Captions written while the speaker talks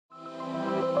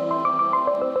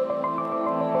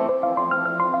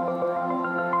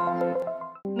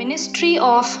Ministry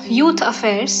of Youth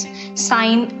Affairs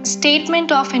signed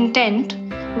Statement of Intent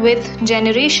with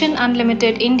Generation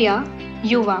Unlimited India,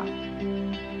 (YUVA).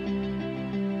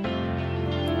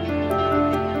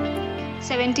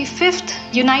 75th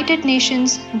United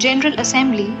Nations General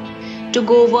Assembly to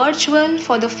go virtual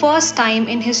for the first time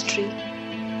in history.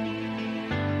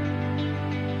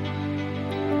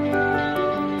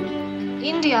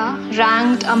 India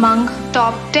ranked among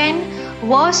top 10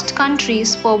 worst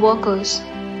countries for workers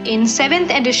in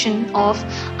 7th edition of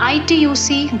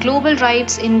ITUC Global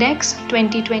Rights Index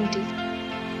 2020.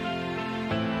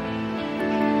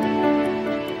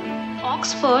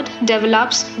 Oxford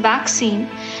develops vaccine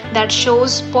that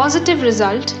shows positive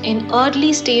result in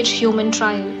early stage human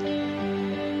trial.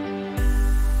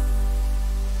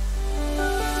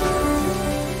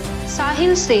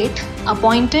 Sahil Seth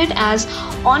appointed as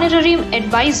honorary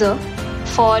advisor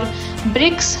for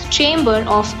BRICS Chamber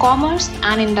of Commerce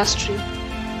and Industry.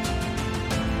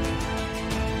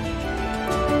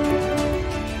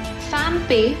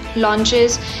 FamPay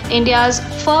launches India's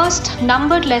first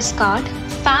numberless card,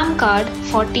 FAM card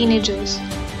for teenagers.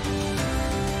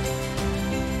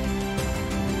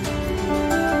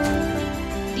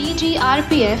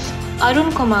 DGRPF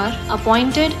Arun Kumar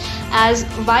appointed as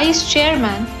Vice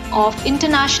Chairman of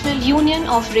International Union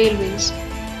of Railways.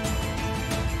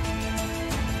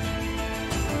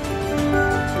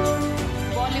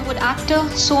 Bollywood actor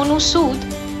Sonu Sood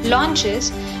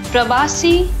launches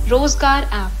Pravasi Rozgar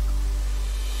app.